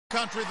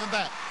country than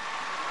that.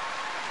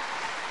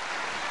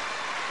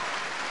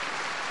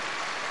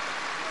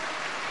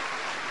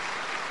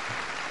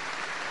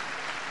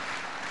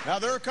 Now,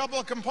 there are a couple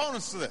of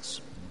components to this.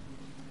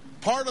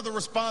 Part of the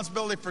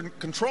responsibility for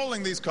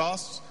controlling these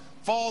costs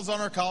falls on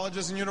our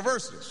colleges and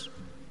universities.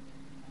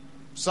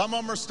 Some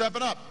of them are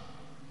stepping up.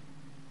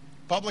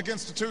 Public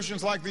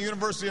institutions like the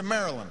University of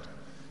Maryland,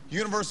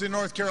 University of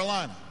North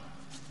Carolina,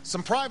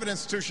 some private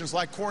institutions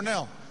like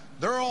Cornell,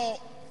 they're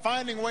all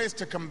finding ways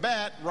to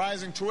combat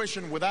rising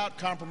tuition without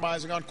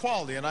compromising on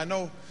quality. And I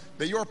know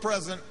that your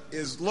president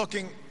is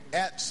looking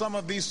at some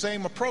of these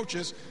same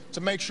approaches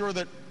to make sure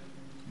that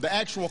the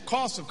actual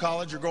costs of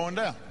college are going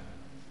down.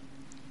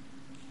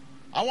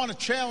 I want to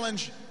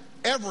challenge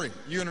every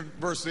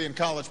university and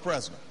college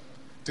president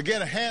to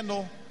get a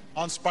handle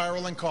on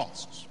spiraling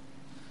costs.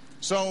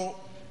 So,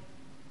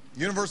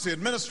 university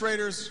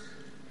administrators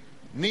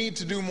need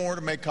to do more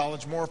to make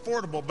college more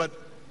affordable, but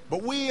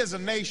we as a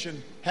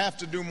nation have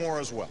to do more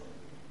as well.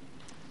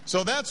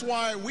 So that's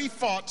why we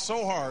fought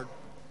so hard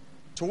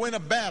to win a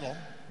battle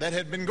that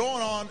had been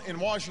going on in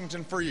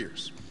Washington for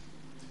years.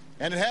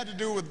 And it had to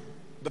do with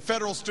the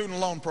federal student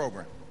loan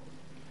program.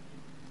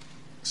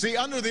 See,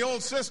 under the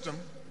old system,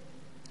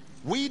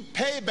 we'd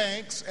pay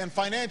banks and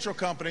financial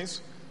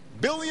companies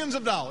billions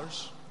of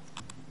dollars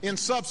in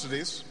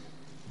subsidies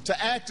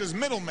to act as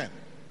middlemen.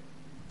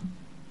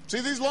 See,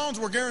 these loans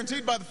were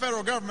guaranteed by the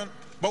federal government,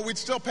 but we'd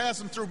still pass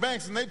them through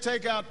banks, and they'd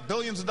take out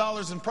billions of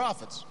dollars in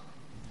profits.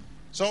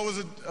 So it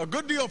was a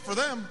good deal for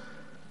them,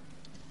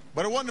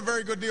 but it wasn't a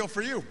very good deal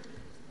for you.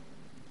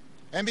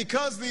 And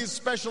because these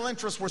special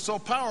interests were so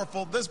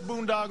powerful, this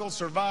boondoggle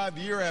survived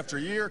year after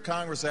year,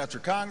 Congress after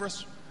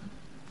Congress.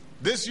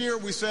 This year,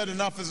 we said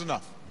enough is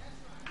enough.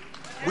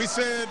 We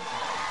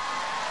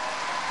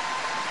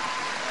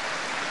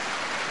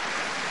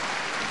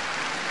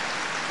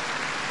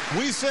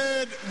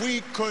said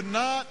we could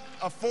not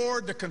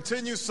afford to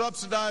continue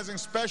subsidizing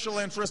special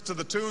interests to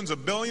the tunes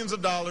of billions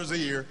of dollars a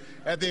year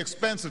at the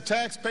expense of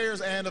taxpayers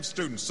and of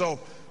students. So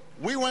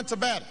we went to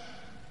battle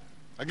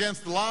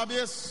against the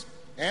lobbyists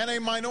and a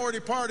minority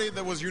party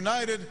that was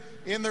united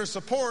in their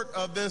support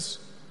of this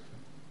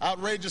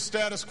outrageous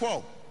status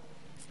quo.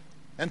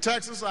 In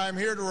Texas, I am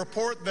here to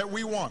report that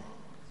we won.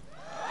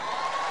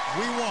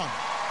 We won.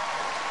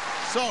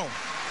 So,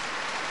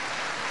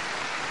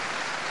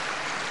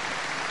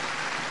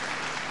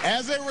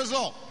 as a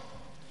result,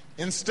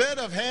 instead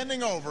of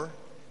handing over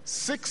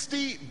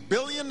 $60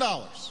 billion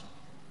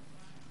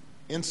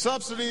in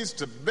subsidies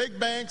to big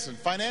banks and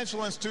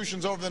financial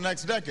institutions over the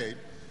next decade,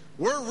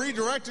 we're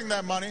redirecting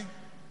that money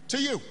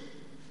to you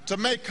to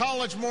make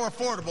college more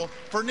affordable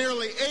for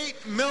nearly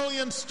 8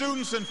 million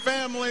students and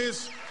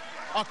families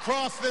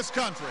across this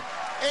country.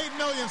 8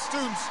 million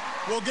students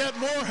will get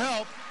more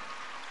help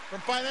from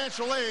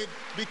financial aid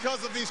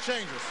because of these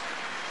changes.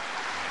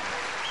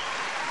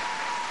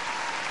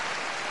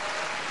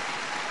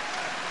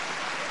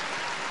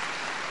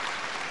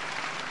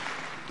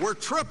 We're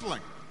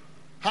tripling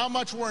how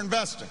much we're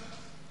investing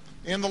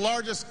in the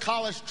largest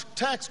college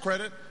tax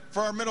credit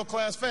for our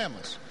middle-class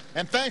families.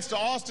 And thanks to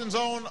Austin's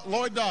own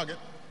Lloyd Doggett,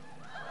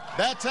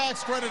 that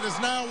tax credit is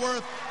now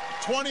worth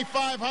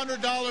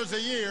 $2,500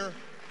 a year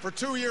for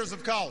 2 years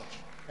of college.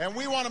 And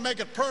we want to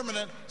make it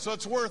permanent so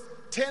it's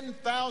worth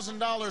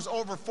 $10,000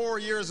 over 4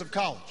 years of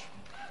college.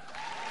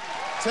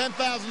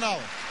 $10,000.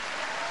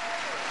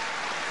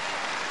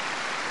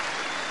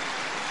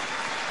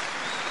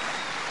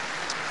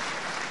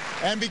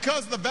 And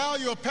because the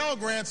value of Pell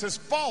Grants has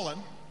fallen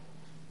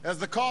as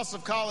the cost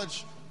of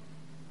college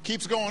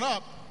keeps going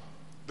up,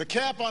 the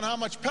cap on how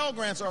much Pell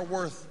Grants are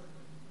worth,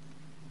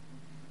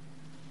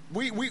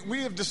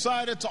 we have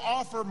decided to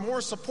offer more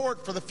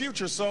support for the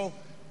future so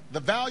the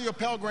value of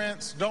Pell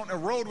Grants don't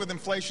erode with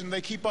inflation,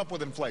 they keep up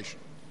with inflation.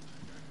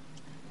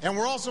 And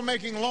we're also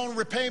making loan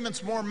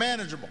repayments more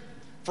manageable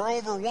for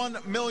over 1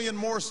 million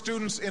more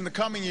students in the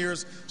coming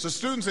years, so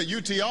students at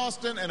UT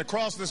Austin and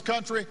across this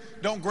country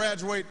don't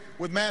graduate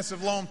with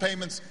massive loan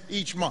payments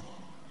each month.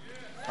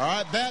 All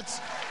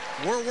right,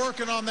 we're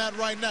working on that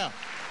right now.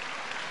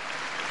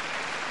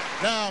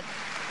 Now,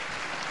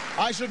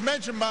 I should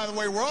mention, by the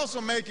way, we're also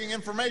making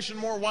information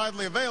more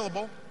widely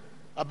available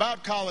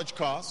about college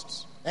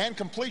costs and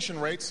completion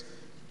rates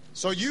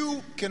so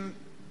you can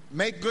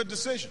make good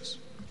decisions.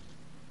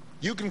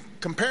 You can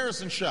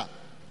comparison shop.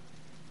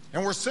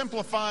 And we're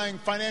simplifying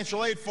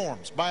financial aid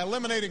forms by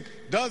eliminating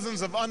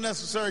dozens of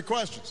unnecessary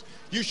questions.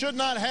 You should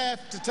not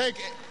have to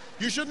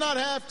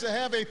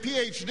have a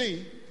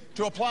PhD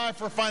to apply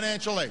for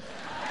financial aid.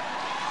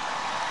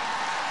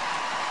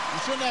 You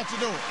shouldn't have to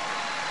do it.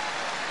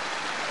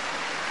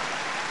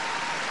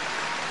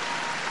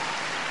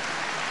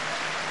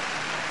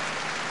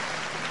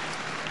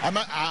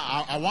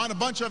 I want a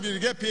bunch of you to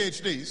get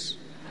PhDs.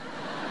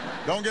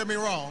 Don't get me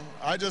wrong.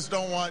 I just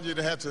don't want you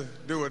to have to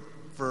do it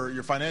for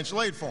your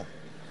financial aid form.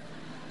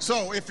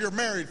 So if you're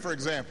married, for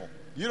example,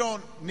 you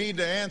don't need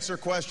to answer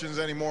questions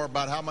anymore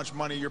about how much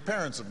money your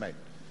parents have made.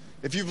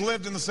 If you've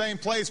lived in the same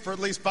place for at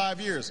least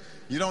 5 years,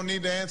 you don't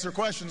need to answer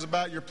questions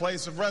about your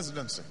place of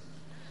residency.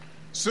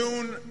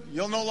 Soon,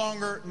 you'll no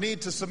longer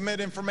need to submit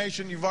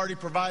information you've already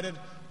provided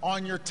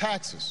on your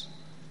taxes.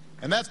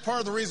 And that's part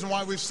of the reason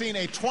why we've seen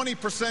a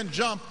 20%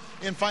 jump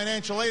in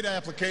financial aid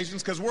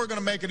applications, because we're going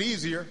to make it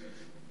easier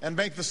and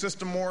make the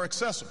system more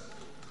accessible.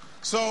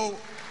 So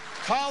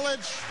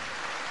college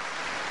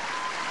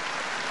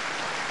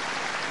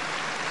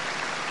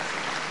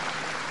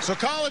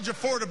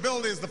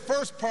affordability is the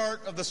first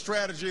part of the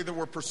strategy that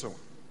we're pursuing.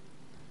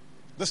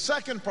 The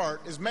second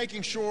part is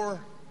making sure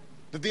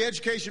that the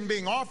education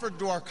being offered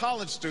to our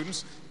college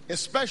students,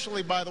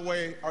 especially, by the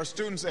way, our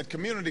students at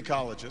community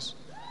colleges,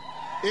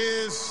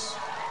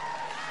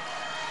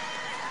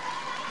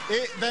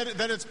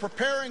 that it's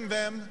preparing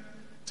them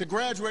to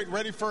graduate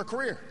ready for a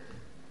career.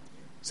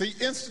 See,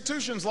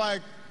 institutions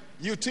like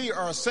UT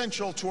are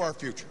essential to our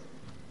future.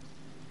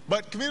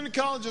 But community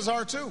colleges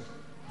are too.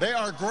 They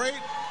are great,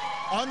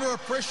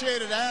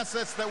 underappreciated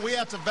assets that we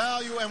have to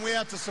value and we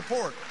have to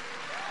support.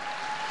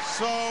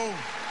 So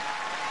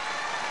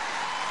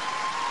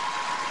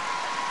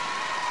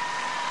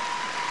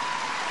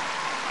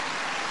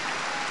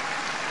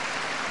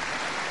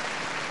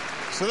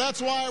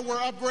that's why we're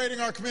upgrading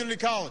our community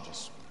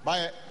colleges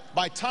by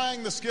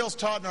tying the skills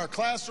taught in our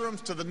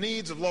classrooms to the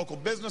needs of local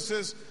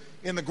businesses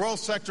in the growth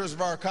sectors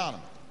of our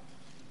economy.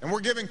 And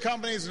we're giving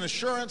companies an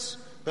assurance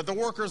that the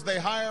workers they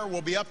hire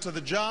will be up to the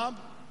job.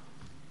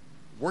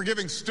 We're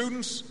giving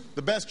students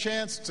the best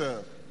chance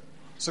to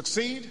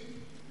succeed.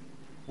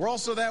 We're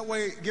also that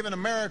way giving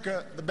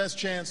America the best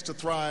chance to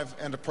thrive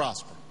and to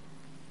prosper.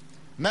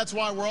 And that's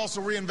why we're also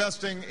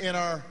reinvesting in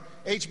our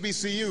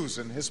HBCUs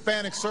and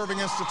Hispanic serving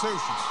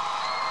institutions.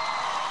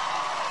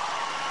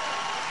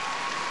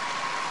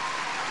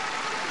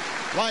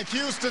 Like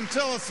Houston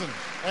Tillotson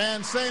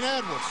and St.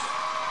 Edwards.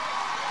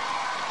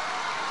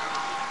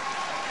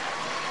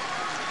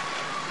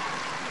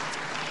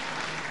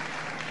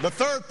 The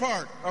third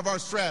part of our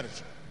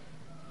strategy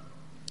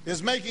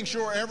is making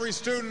sure every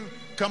student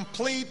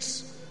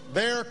completes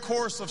their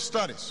course of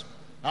studies.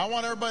 Now, I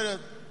want everybody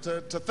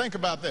to think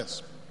about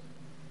this.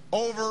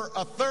 Over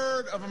a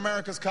third of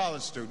America's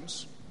college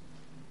students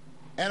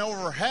and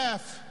over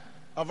half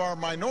of our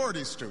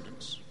minority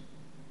students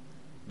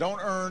don't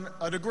earn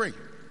a degree,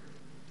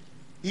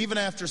 even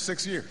after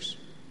 6 years.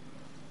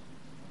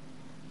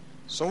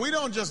 So we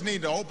don't just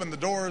need to open the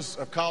doors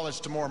of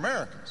college to more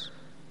Americans.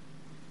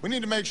 We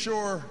need to make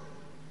sure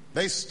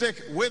they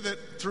stick with it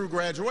through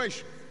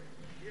graduation.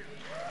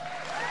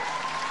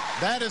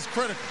 That is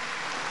critical.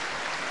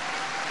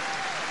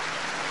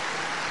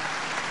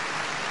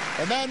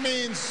 And that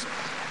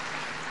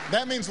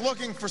means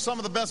looking for some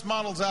of the best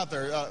models out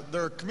there.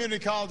 There are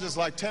community colleges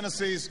like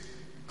Tennessee's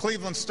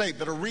Cleveland State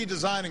that are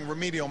redesigning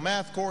remedial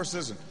math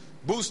courses and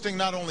boosting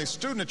not only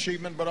student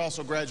achievement but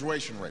also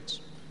graduation rates.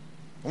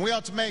 And we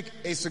ought to make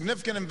a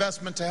significant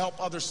investment to help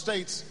other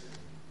states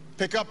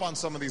pick up on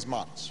some of these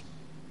models.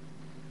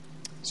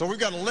 So we've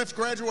got to lift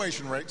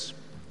graduation rates.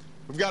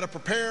 We've got to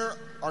prepare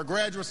our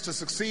graduates to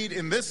succeed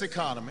in this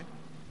economy.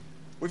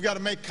 We've got to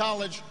make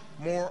college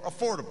more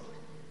affordable.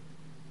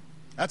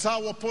 That's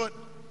how we'll put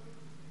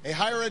a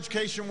higher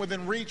education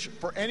within reach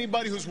for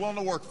anybody who's willing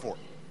to work for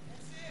it.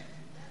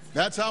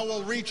 That's how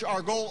we'll reach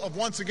our goal of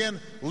once again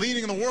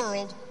leading the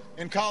world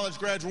in college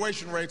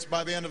graduation rates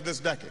by the end of this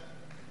decade.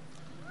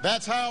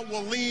 That's how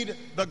we'll lead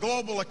the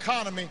global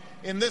economy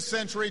in this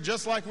century,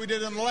 just like we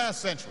did in the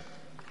last century.